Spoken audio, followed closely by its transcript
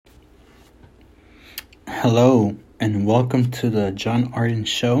Hello, and welcome to the John Arden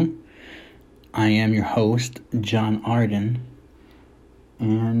Show. I am your host, John Arden,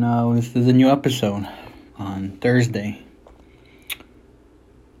 and this is a new episode on Thursday.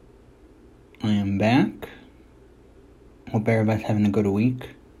 I am back. Hope everybody's having a good week.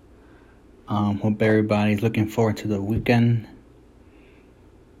 Hope everybody's looking forward to the weekend.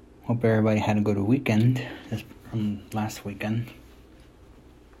 Hope everybody had a good weekend from last weekend.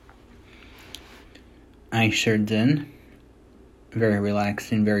 I sure did. Very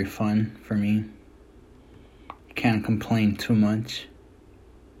relaxing, very fun for me. Can't complain too much.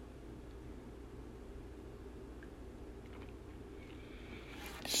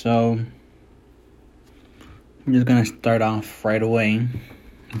 So, I'm just gonna start off right away.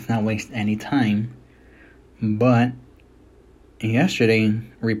 Let's not waste any time. But yesterday,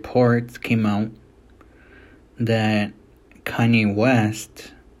 reports came out that Kanye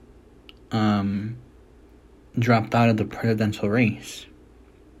West dropped out of the presidential race.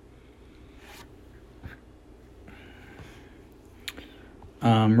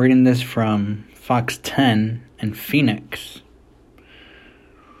 Reading this from Fox 10 and Phoenix.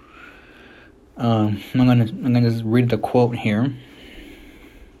 I'm gonna just read the quote here.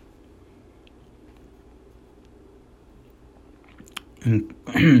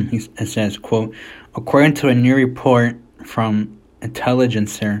 It says, quote, according to a new report from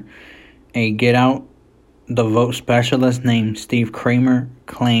Intelligencer, a Get Out the Vote specialist named Steve Kramer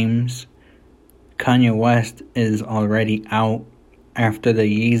claims Kanye West is already out after the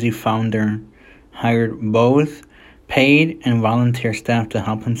Yeezy founder hired both paid and volunteer staff to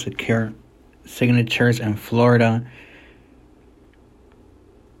help him secure signatures in Florida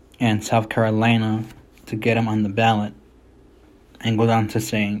and South Carolina to get him on the ballot. And goes on to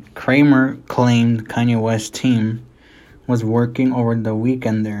say, Kramer claimed Kanye West's team was working over the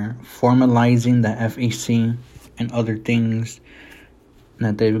weekend there, formalizing the FEC and other things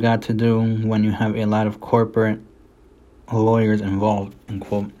that they've got to do when you have a lot of corporate lawyers involved, end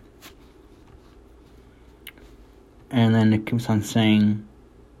quote. And then it keeps on saying,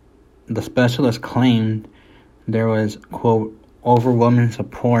 the specialist claimed there was, quote, overwhelming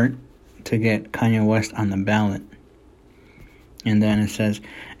support to get Kanye West on the ballot. And then it says,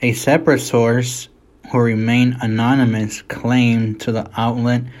 a separate source who remained anonymous claimed to the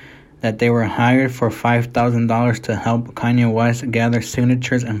outlet that they were hired for $5,000 to help Kanye West gather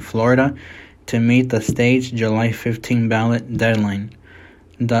signatures in Florida to meet the state's July 15 ballot deadline.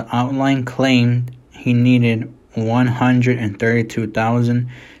 The outline claimed he needed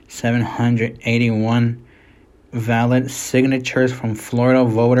 132,781 valid signatures from Florida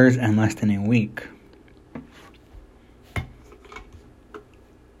voters in less than a week.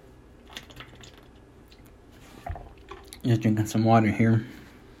 Just drinking some water here.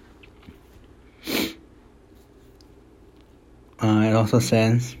 It also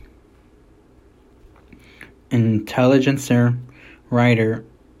says, Intelligencer writer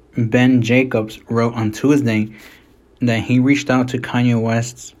Ben Jacobs wrote on Tuesday that he reached out to Kanye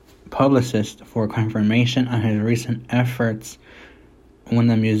West's publicist for confirmation on his recent efforts when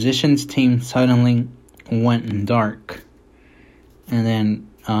the musician's team suddenly went dark. And then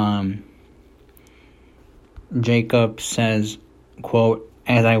Jacob says, quote,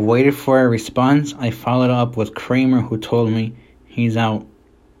 as I waited for a response, I followed up with Kramer, who told me he's out,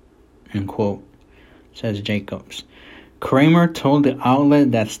 end quote, says Jacobs. Kramer told the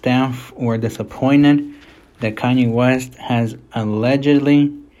outlet that staff were disappointed that Kanye West has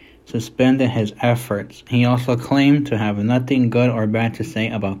allegedly suspended his efforts. He also claimed to have nothing good or bad to say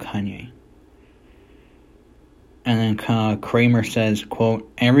about Kanye. And then Kramer says,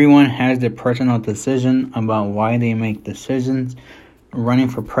 quote, everyone has their personal decision about why they make decisions. Running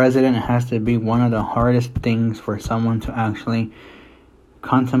for president has to be one of the hardest things for someone to actually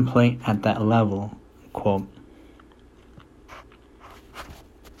contemplate at that level, quote.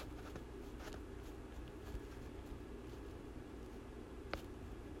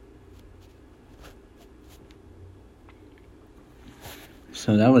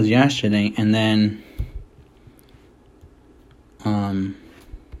 So that was yesterday, and then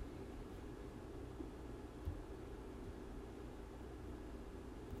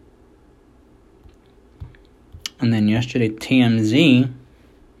yesterday TMZ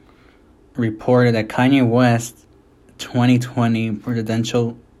reported that Kanye West's 2020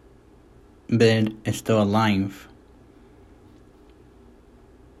 presidential bid is still alive.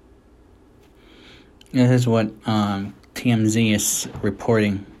 This is what TMZ is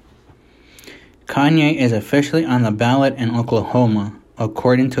reporting. Kanye is officially on the ballot in Oklahoma,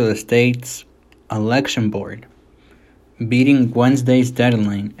 according to the state's election board, beating Wednesday's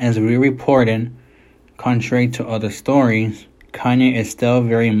deadline. As we reported, Contrary to other stories, Kanye is still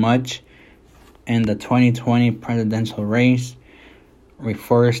very much in the 2020 presidential race.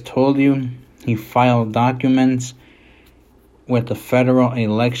 Reporters told you he filed documents with the Federal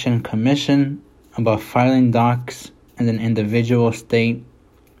Election Commission about filing docs in an individual state.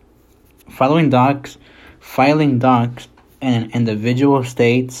 Filing docs in an individual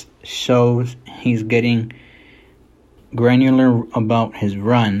states shows he's getting granular about his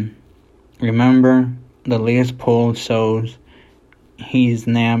run. Remember, the latest poll shows he's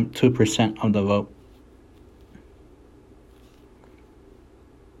nabbed 2% of the vote.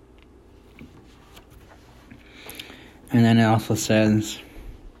 And then it also says,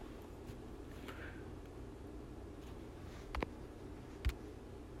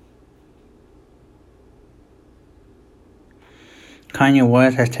 Kanye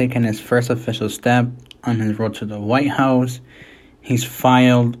West has taken his first official step on his road to the White House. He's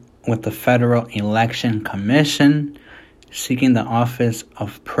filed with the Federal Election Commission seeking the office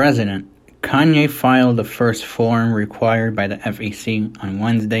of president. Kanye filed the first form required by the FEC on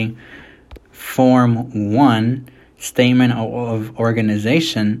Wednesday. Form 1, Statement of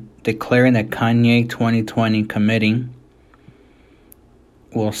Organization, declaring that Kanye 2020 committee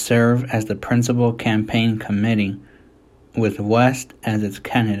will serve as the principal campaign committee with West as its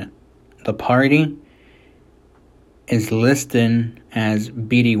candidate. The party is listed as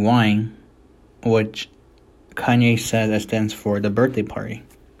BDY, which Kanye says that stands for the birthday party.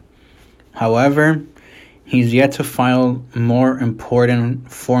 However, he's yet to file more important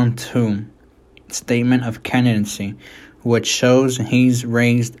Form 2, Statement of Candidacy, which shows he's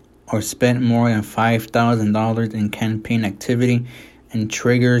raised or spent more than $5,000 in campaign activity and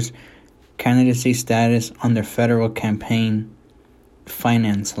triggers candidacy status under federal campaign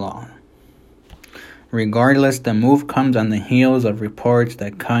finance law. Regardless, the move comes on the heels of reports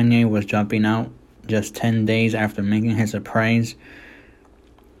that Kanye was dropping out just 10 days after making his surprise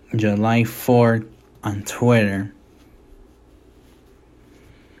July 4th on Twitter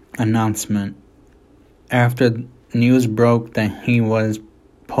announcement after news broke that he was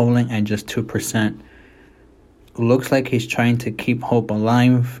polling at just 2%. Looks like he's trying to keep hope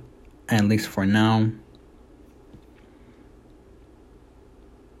alive, at least for now.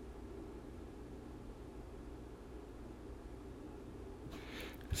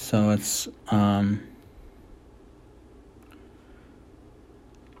 So it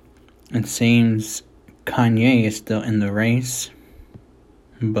seems Kanye is still in the race,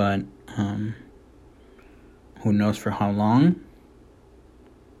 but who knows for how long?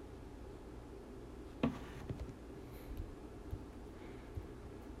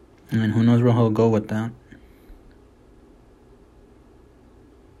 And who knows where he'll go with that.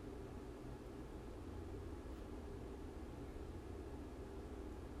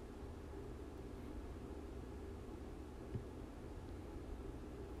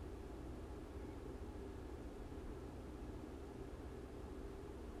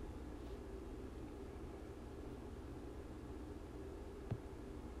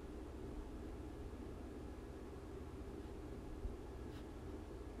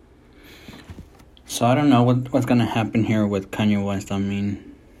 So I don't know what's going to happen here with Kanye West. I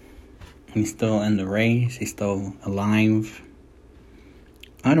mean, he's still in the race. He's still alive.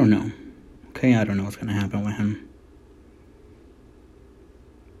 I don't know. Okay, I don't know what's going to happen with him.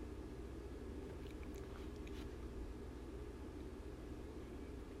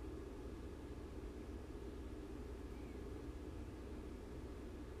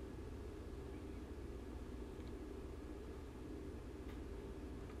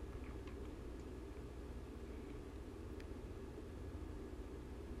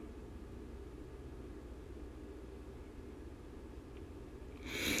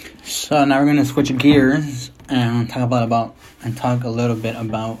 So now we're gonna switch gears and talk a little bit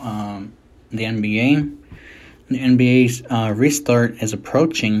about the NBA. The NBA's restart is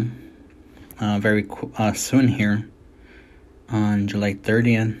approaching very soon here on July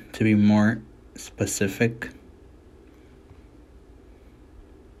 30th, to be more specific.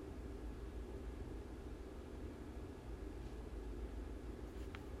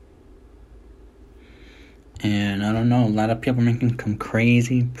 And I don't know, a lot of people making some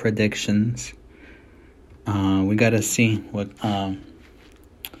crazy predictions. We gotta see what.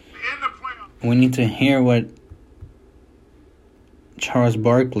 We need to hear what Charles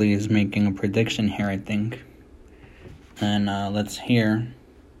Barkley is making a prediction here, I think. And let's hear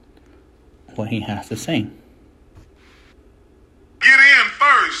what he has to say. Get in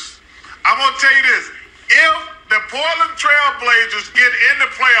first. I'm gonna tell you this: if the Portland Trail Blazers get in the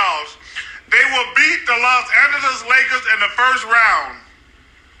playoffs, they will beat the Los Angeles Lakers in the first round.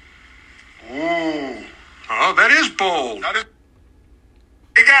 Ooh. Oh, that is bold.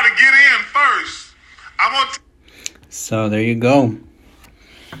 They got to get in first. So there you go.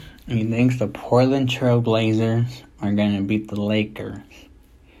 He thinks the Portland Trail Blazers are going to beat the Lakers.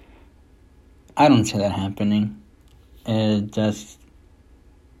 I don't see that happening. That's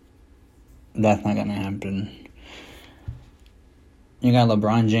not going to happen. You got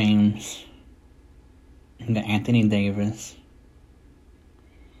LeBron James. You got Anthony Davis.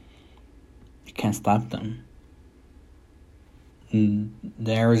 You can't stop them.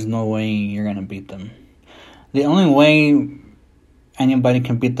 There is no way you're going to beat them. The only way anybody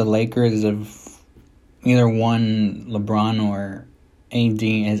can beat the Lakers is if either one, LeBron or AD,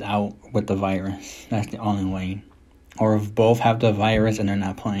 is out with the virus. That's the only way. Or if both have the virus and they're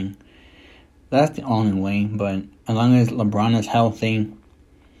not playing. That's the only way. But as long as LeBron is healthy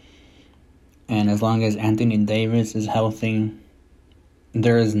and as long as Anthony Davis is healthy,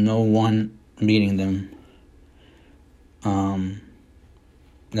 there is no one beating them.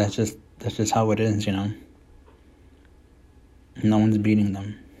 That's just how it is, you know. No one's beating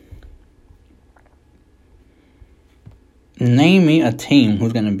them. Name me a team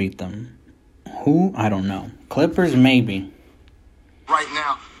who's going to beat them. Who? I don't know. Clippers, maybe. Right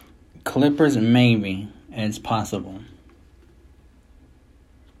now. Clippers, maybe. It's possible.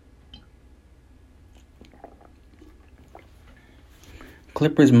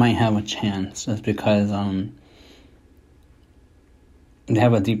 Clippers might have a chance. That's because they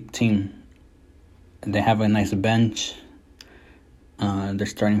have a deep team. They have a nice bench. Their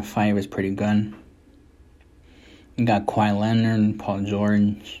starting five is pretty good. You got Kawhi Leonard, Paul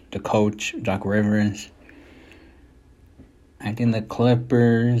George, the coach, Doc Rivers. I think the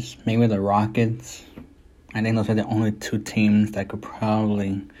Clippers, maybe the Rockets. I think those are the only two teams that could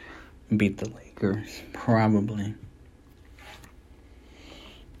probably beat the Lakers. Probably.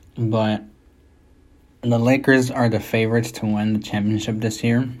 But the Lakers are the favorites to win the championship this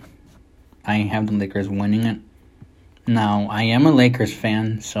year. I have the Lakers winning it. Now, I am a Lakers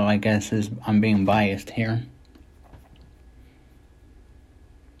fan, so I guess I'm being biased here.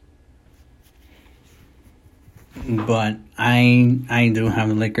 But I do have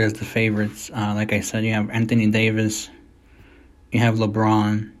the Lakers the favorites. Like I said, you have Anthony Davis. You have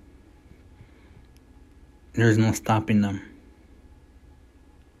LeBron. There's no stopping them.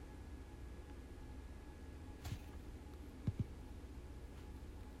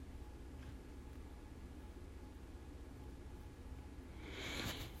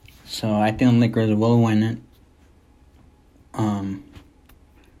 So I think the Lakers will win it.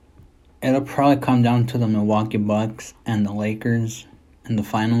 It'll probably come down to the Milwaukee Bucks and the Lakers in the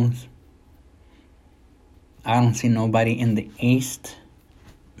finals. I don't see nobody in the East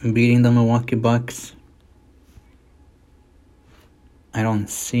beating the Milwaukee Bucks. I don't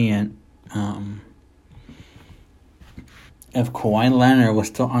see it. If Kawhi Leonard was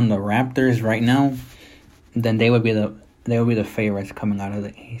still on the Raptors right now, then they would be the favorites coming out of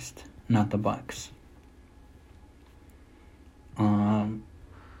the East, not the Bucks.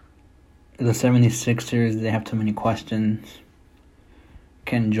 The 76ers, they have too many questions.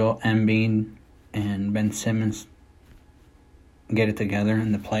 Can Joel Embiid and Ben Simmons get it together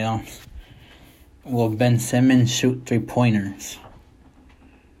in the playoffs? Will Ben Simmons shoot 3-pointers?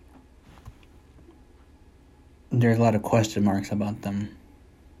 There's a lot of question marks about them.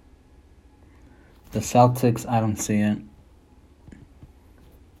 The Celtics, I don't see it.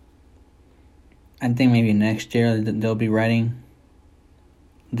 I think maybe next year they'll be ready.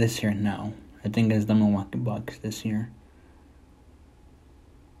 This year, no. I think it's the Milwaukee Bucks this year.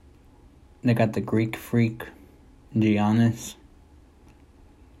 They got the Greek freak, Giannis.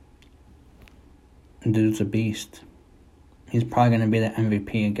 Dude's a beast. He's probably going to be the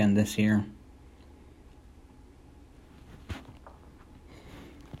MVP again this year.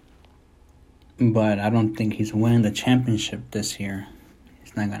 But I don't think he's winning the championship this year.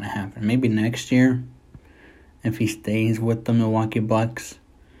 It's not going to happen. Maybe next year, if he stays with the Milwaukee Bucks.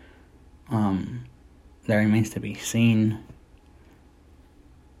 That remains to be seen.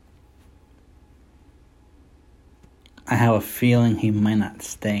 I have a feeling he might not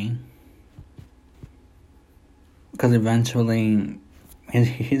stay. Because eventually,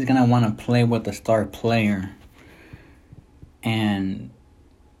 he's going to want to play with the star player. And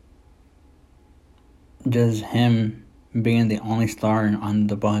just him being the only star on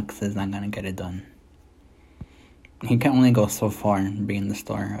the Bucks is not going to get it done. He can only go so far being the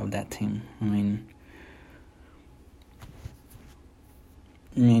star of that team. I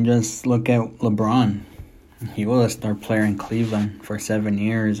mean, just look at LeBron. He was a star player in Cleveland for 7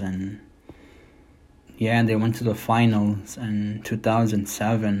 years, and yeah, they went to the finals in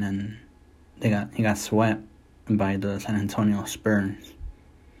 2007, and he got swept by the San Antonio Spurs.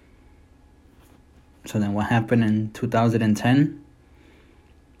 So then what happened in 2010?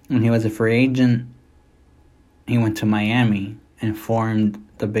 When he was a free agent, he went to Miami and formed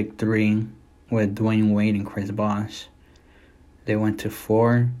the Big Three with Dwayne Wade and Chris Bosh. They went to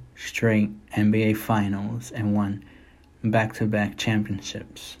 4 straight NBA Finals and won back-to-back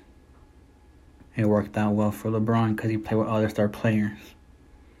championships. It worked out well for LeBron because he played with other star players.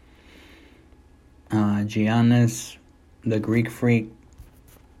 Giannis, the Greek Freak,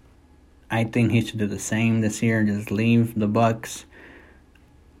 I think he should do the same this year. Just leave the Bucks.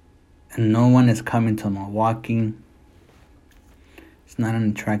 And no one is coming to Milwaukee. It's not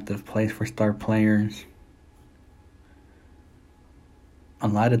an attractive place for star players. A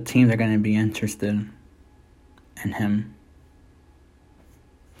lot of teams are going to be interested in him.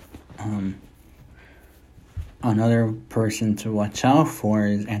 Another person to watch out for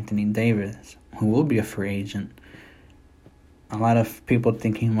is Anthony Davis, who will be a free agent. A lot of people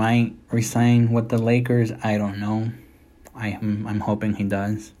think he might resign with the Lakers. I don't know. I'm hoping he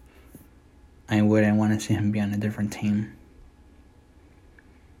does. I wouldn't want to see him be on a different team.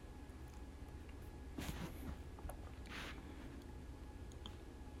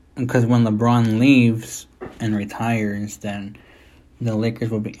 Because when LeBron leaves and retires, then the Lakers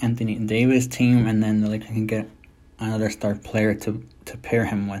will be Anthony Davis' team, and then the Lakers can get another star player to pair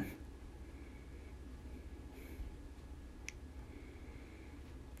him with.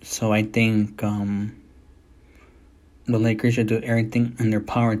 So I think the Lakers should do everything in their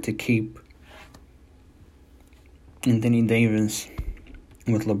power to keep Anthony Davis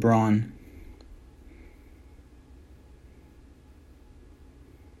with LeBron.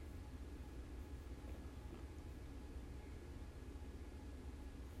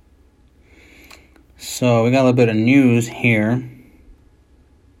 So we got a little bit of news here.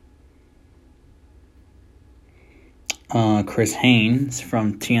 Chris Haynes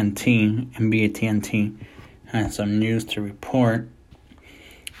from TNT, NBA TNT, has some news to report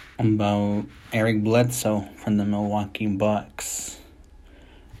about Eric Bledsoe from the Milwaukee Bucks.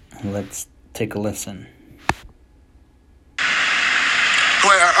 Let's take a listen.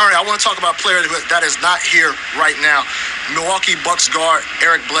 All right, I want to talk about a player that is not here right now. Milwaukee Bucks guard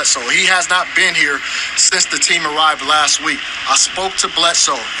Eric Bledsoe. He has not been here since the team arrived last week. I spoke to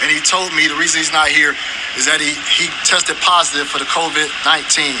Bledsoe, and he told me the reason he's not here is that he tested positive for the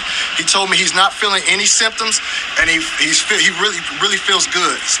COVID-19. He told me he's not feeling any symptoms, and he really feels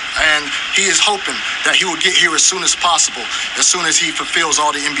good. And he is hoping that he will get here as soon as possible, as soon as he fulfills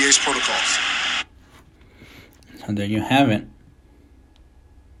all the NBA's protocols. So there you have it.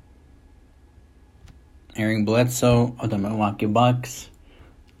 Eric Bledsoe of the Milwaukee Bucks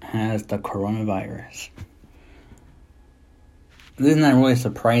has the coronavirus. This is not really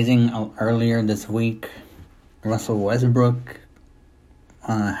surprising. Earlier this week, Russell Westbrook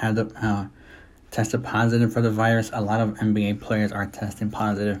had tested positive for the virus. A lot of NBA players are testing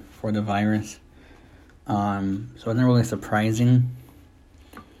positive for the virus. So it's not really surprising.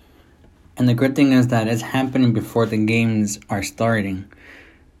 And the good thing is that it's happening before the games are starting.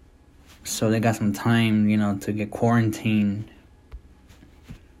 So they got some time, to get quarantined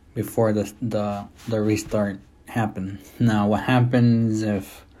before the restart happens. Now, what happens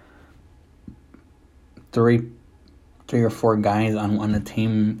if three or four guys on the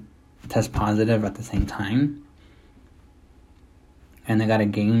team test positive at the same time, and they got a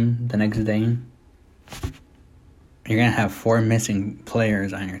game the next day? You're gonna have 4 missing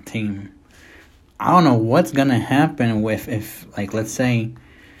players on your team. I don't know what's gonna happen if let's say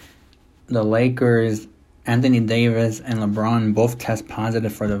the Lakers, Anthony Davis and LeBron both test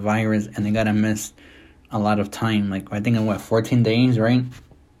positive for the virus, and they gotta miss a lot of time. I think in 14 days, right?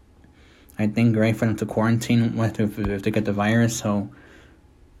 I think, right, for them to quarantine if they get the virus. So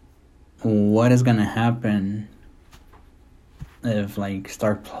what is gonna happen if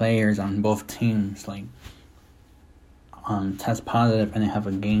star players on both teams test positive and they have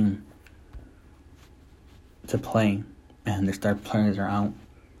a game to play and their star players are out?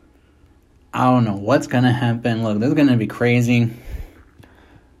 I don't know what's going to happen. Look, this is going to be crazy.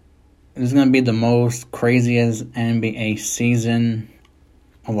 This is going to be the most craziest NBA season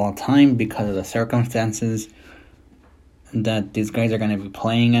of all time because of the circumstances that these guys are going to be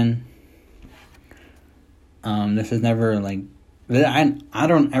playing in. This is never, I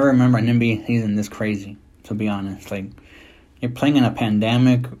don't ever remember an NBA season this crazy, to be honest. You're playing in a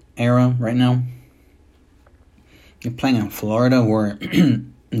pandemic era right now. You're playing in Florida where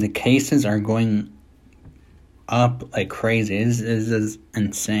the cases are going up like crazy. This is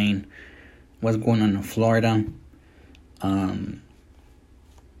insane. What's going on in Florida? The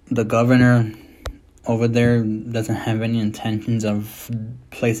governor over there doesn't have any intentions of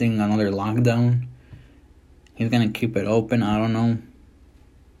placing another lockdown. He's going to keep it open. I don't know.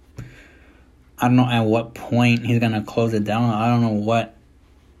 I don't know at what point he's going to close it down. I don't know what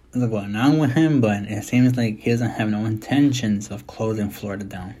is going on with him, but it seems like he doesn't have no intentions of closing Florida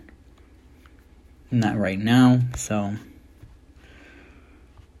down. Not right now, so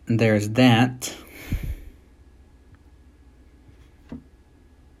there's that.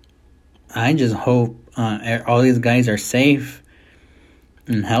 I just hope all these guys are safe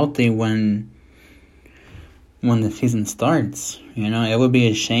and healthy when the season starts. You know, it would be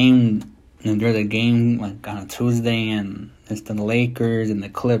a shame if there's a game like on a Tuesday and it's the Lakers and the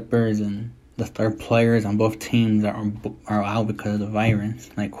Clippers and the star players on both teams are out because of the virus.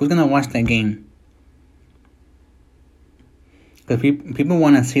 Like, who's gonna watch that game? Because people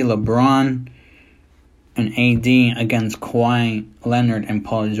want to see LeBron and AD against Kawhi Leonard and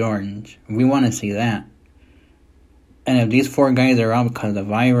Paul George. We want to see that. And if these four guys are out because of the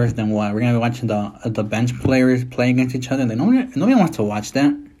virus, then what? We're gonna be watching the bench players play against each other. Like, nobody wants to watch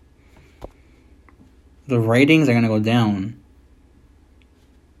that. The ratings are gonna go down.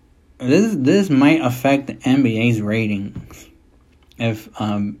 This might affect the NBA's ratings if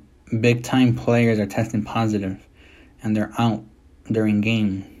big time players are testing positive and they're out during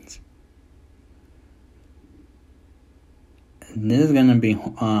games. This is gonna be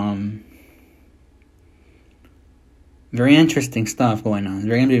very interesting stuff going on.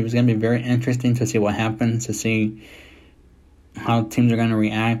 It's gonna be very interesting to see what happens, to see how teams are gonna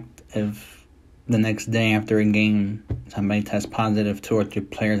react if the next day after a game somebody tests positive, 2 or 3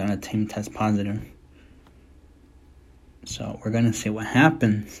 players on a team test positive. So we're gonna see what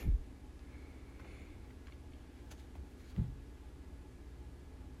happens.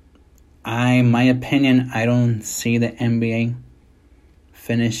 My opinion, I don't see the NBA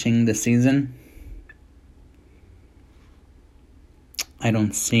finishing the season. I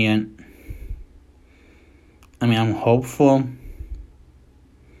don't see it. I mean, I'm hopeful,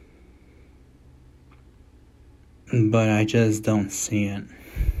 but I just don't see it.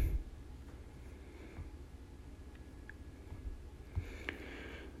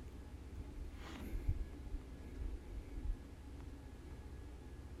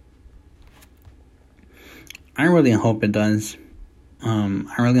 I really hope it does.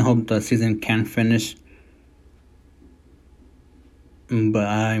 I really hope the season can finish, but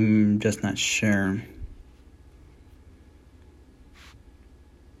I'm just not sure.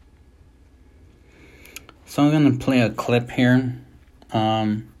 So I'm going to play a clip here.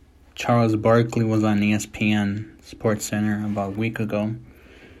 Charles Barkley was on ESPN SportsCenter about a week ago,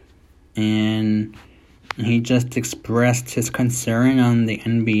 and he just expressed his concern on the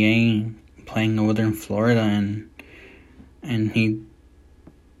NBA playing over there in Florida, and he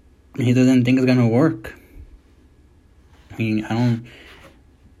doesn't think it's gonna work. He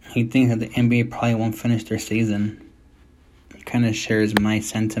thinks that the NBA probably won't finish their season. He kind of shares my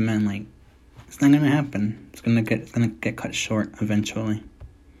sentiment, like, it's not gonna happen. It's gonna get cut short eventually.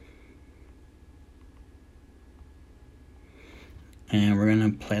 And we're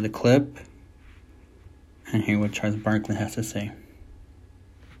gonna play the clip and hear what Charles Barkley has to say.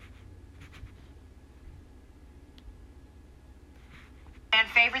 And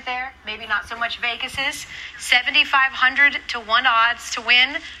favorite there, maybe not so much Vegas's, 7,500 to 1 odds to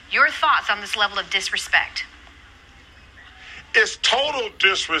win. Your thoughts on this level of disrespect? It's total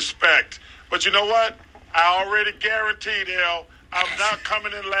disrespect. But you know what? I already guaranteed, I'm not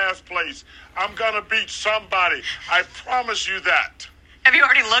coming in last place. I'm going to beat somebody. I promise you that. Have you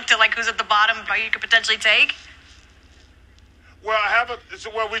already looked at like who's at the bottom who you could potentially take? Well,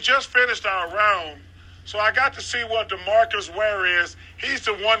 we just finished our round, so I got to see what DeMarcus Ware is. He's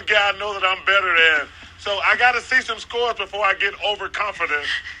the one guy I know that I'm better than. So I got to see some scores before I get overconfident.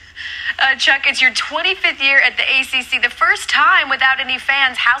 Chuck, it's your 25th year at the ACC, the first time without any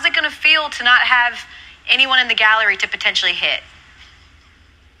fans. How's it going to feel to not have anyone in the gallery to potentially hit?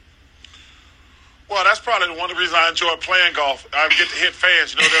 Well, that's probably one of the reasons I enjoy playing golf. I get to hit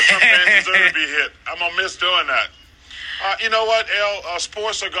fans. You know, there's some fans deserve to be hit. I'm going to miss doing that. You know what,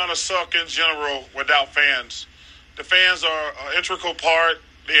 sports are going to suck in general without fans. The fans are an integral part.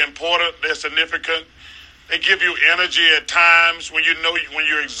 They're important. They're significant. They give you energy at times when when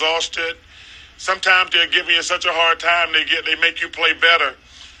you're exhausted. Sometimes they're giving you such a hard time, they make you play better.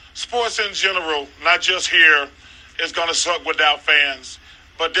 Sports in general, not just here, is going to suck without fans.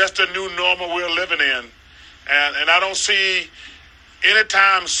 But that's the new normal we're living in. And I don't see any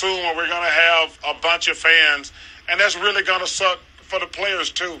time soon where we're going to have a bunch of fans. And that's really going to suck for the players,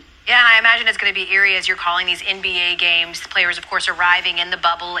 too. Yeah, and I imagine it's going to be eerie as you're calling these NBA games. Players, of course, arriving in the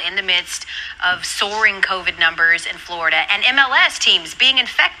bubble in the midst of soaring COVID numbers in Florida, and MLS teams being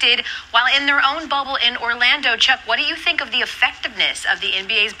infected while in their own bubble in Orlando. Chuck, what do you think of the effectiveness of the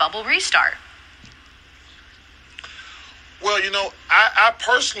NBA's bubble restart? Well, I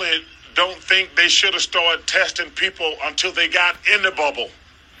personally don't think they should have started testing people until they got in the bubble.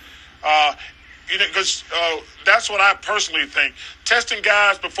 Because that's what I personally think. Testing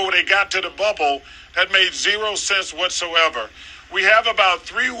guys before they got to the bubble, that made zero sense whatsoever. We have about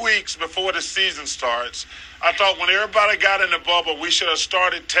 3 weeks before the season starts. I thought when everybody got in the bubble, we should have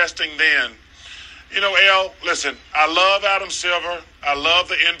started testing then. Listen, I love Adam Silver. I love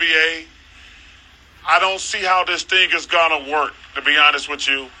the NBA. I don't see how this thing is going to work, to be honest with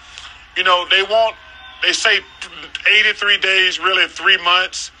you. They say 83 days, really 3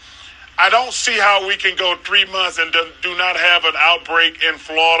 months. I don't see how we can go 3 months and do not have an outbreak in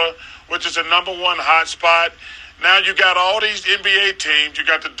Florida, which is the number one hot spot. Now you got all these NBA teams. You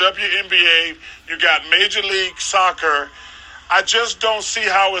got the WNBA. You got Major League Soccer. I just don't see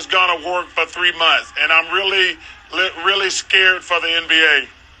how it's going to work for 3 months. And I'm really scared for the NBA.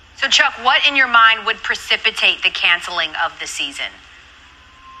 So, Chuck, what in your mind would precipitate the canceling of the season?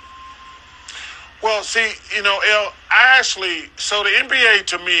 Well, see, so the NBA,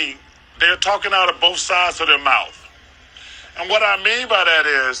 to me, they're talking out of both sides of their mouth. And what I mean by that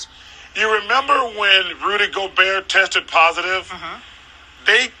is, you remember when Rudy Gobert tested positive? Mm-hmm.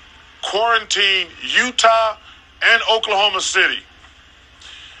 They quarantined Utah and Oklahoma City.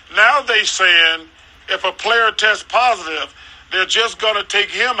 Now they saying if a player tests positive, they're just going to take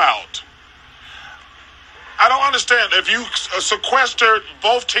him out. I don't understand. If you sequestered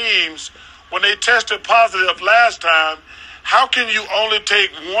both teams when they tested positive last time, how can you only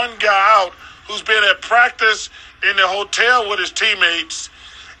take one guy out who's been at practice in the hotel with his teammates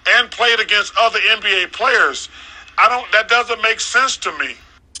and played against other NBA players? That doesn't make sense to me.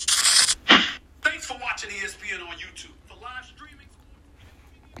 Thanks for watching ESPN on YouTube. For live streaming.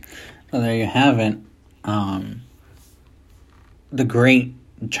 So there you have it. The great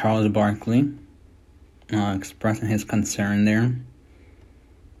Charles Barkley expressing his concern there.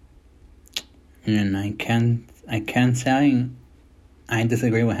 And I can't say I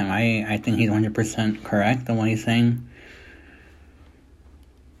disagree with him. I think he's 100% correct on what he's saying.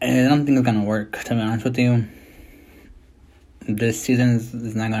 I don't think it's going to work, to be honest with you. This season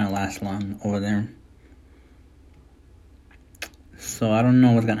is not going to last long over there. So I don't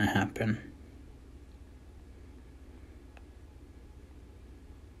know what's going to happen.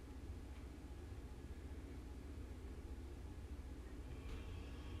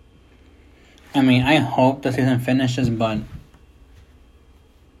 I mean, I hope the season finishes, but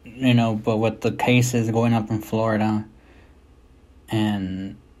with the cases going up in Florida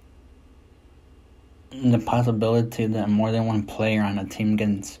and the possibility that more than one player on a team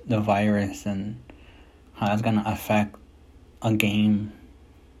gets the virus and how that's going to affect a game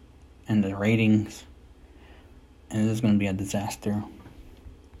and the ratings, and this is going to be a disaster.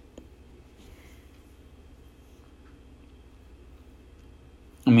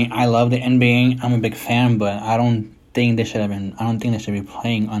 I mean, I love the NBA. I'm a big fan, but I don't think they should be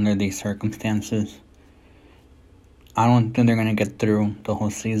playing under these circumstances. I don't think they're gonna get through the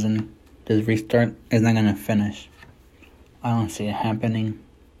whole season. This restart is not gonna finish. I don't see it happening.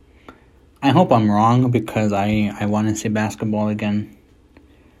 I hope I'm wrong because I want to see basketball again.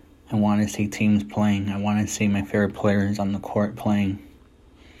 I want to see teams playing. I want to see my favorite players on the court playing.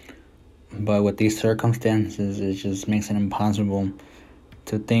 But with these circumstances, it just makes it impossible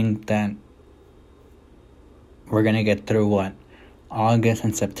to think that we're gonna get through August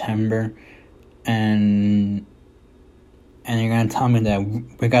and September, and you're gonna tell me that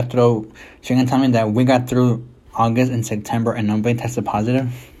we got through. So you're gonna tell me that we got through August and September and nobody tested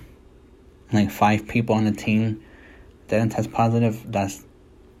positive. Like 5 people on the team didn't test positive. That's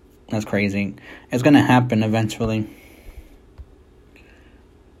crazy. It's gonna happen eventually.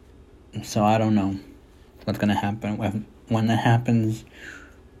 So I don't know what's gonna happen when that happens.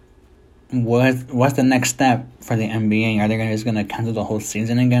 What's the next step for the NBA? Are they just gonna cancel the whole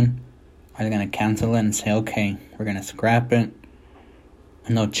season again? Are they gonna cancel it and say, okay, we're gonna scrap it?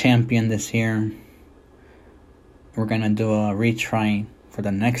 No champion this year. We're gonna do a retry for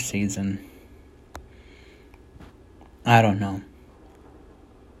the next season. I don't know.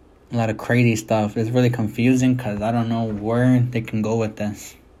 A lot of crazy stuff. It's really confusing because I don't know where they can go with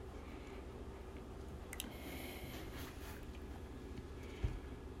this.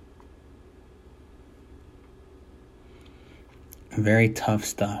 Very tough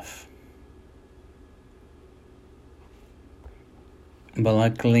stuff. But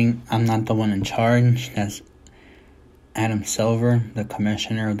luckily, I'm not the one in charge. That's Adam Silver, the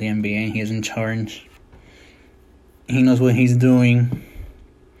commissioner of the NBA. He's in charge. He knows what he's doing.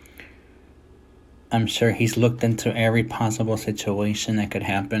 I'm sure he's looked into every possible situation that could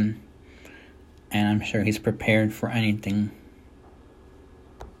happen. And I'm sure he's prepared for anything.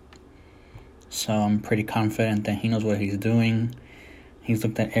 So I'm pretty confident that he knows what he's doing. He's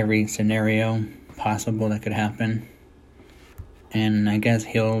looked at every scenario possible that could happen. And I guess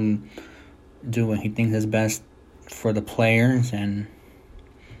he'll do what he thinks is best for the players, and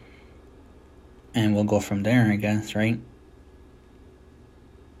we'll go from there, I guess, right?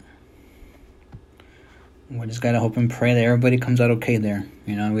 We just gotta hope and pray that everybody comes out okay there.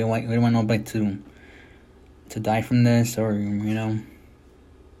 You know, we don't want nobody to die from this, or you know,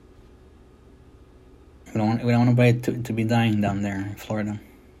 we don't want nobody to be dying down there in Florida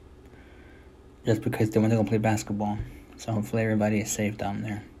just because they want to go play basketball. So hopefully everybody is safe down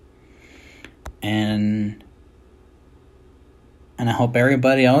there, and I hope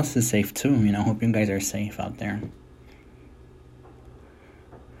everybody else is safe too. You know, I hope you guys are safe out there.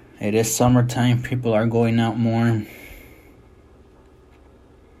 It is summertime. People are going out more.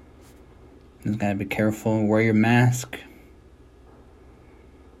 Just gotta be careful. Wear your mask.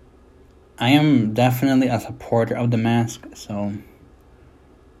 I am definitely a supporter of the mask, so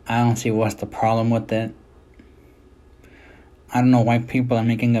I don't see what's the problem with it. I don't know why people are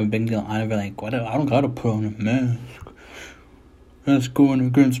making a big deal out of it. Like, what? I don't gotta put on a mask. That's going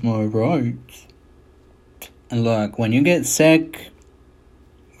against my rights. And look, when you get sick,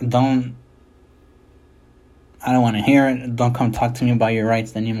 I don't want to hear it. Don't come talk to me about your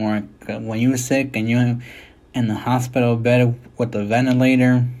rights anymore. When you're sick and you're in the hospital bed with the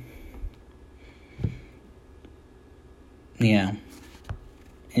ventilator, yeah,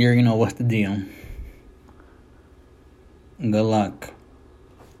 you're gonna know what's the deal. Good luck.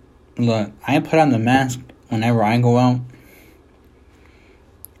 Look, I put on the mask whenever I go out.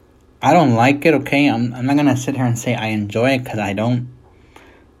 I don't like it, okay? I'm not gonna sit here and say I enjoy it, because I don't.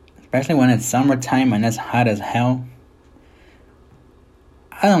 Especially when it's summertime and it's hot as hell.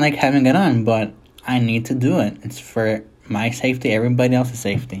 I don't like having it on, but I need to do it. It's for my safety, everybody else's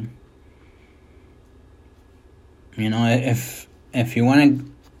safety. You know, if you want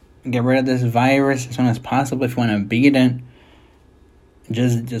to get rid of this virus as soon as possible, if you want to beat it,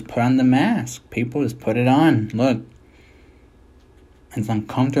 just put on the mask. People, just put it on. Look, it's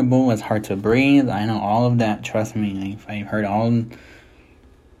uncomfortable. It's hard to breathe. I know all of that. Trust me. I've heard all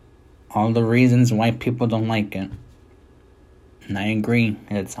the reasons why people don't like it. And I agree.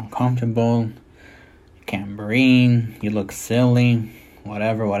 It's uncomfortable. You can't breathe. You look silly.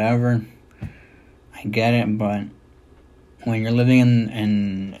 Whatever. I get it, but when you're living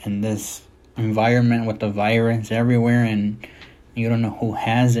in this environment with the virus everywhere, and you don't know who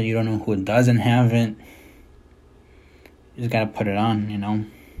has it, you don't know who doesn't have it, you just gotta put it on, you know?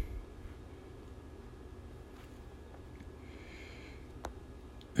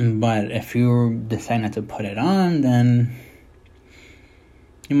 But if you decide not to put it on, then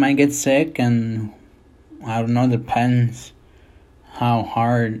you might get sick, and I don't know, depends how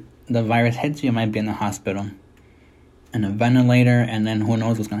hard the virus hits you. You might be in the hospital, in a ventilator, and then who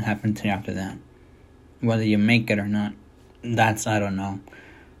knows what's going to happen to you after that. Whether you make it or not, I don't know.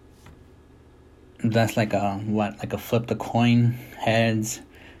 That's like a flip the coin. Heads,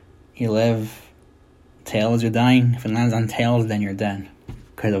 you live. Tails, you're dying. If it lands on tails, then you're dead,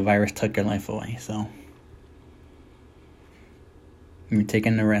 because the virus took your life away. So you're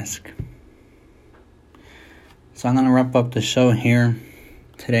taking the risk. So I'm going to wrap up the show here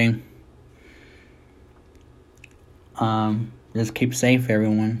today. Just keep safe,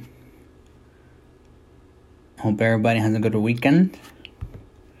 everyone. Hope everybody has a good weekend.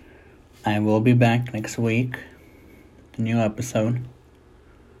 I will be back next week. The new episode.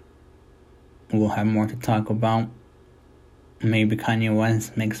 We'll have more to talk about. Maybe Kanye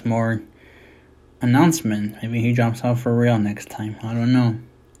West makes more announcements. Maybe he drops out for real next time. I don't know.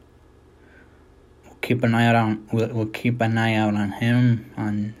 We'll keep an eye out on him,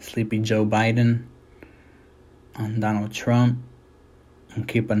 on Sleepy Joe Biden, on Donald Trump, and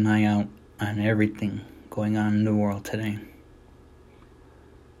keep an eye out on everything going on in the world today.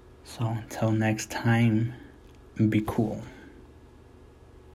 So until next time, be cool.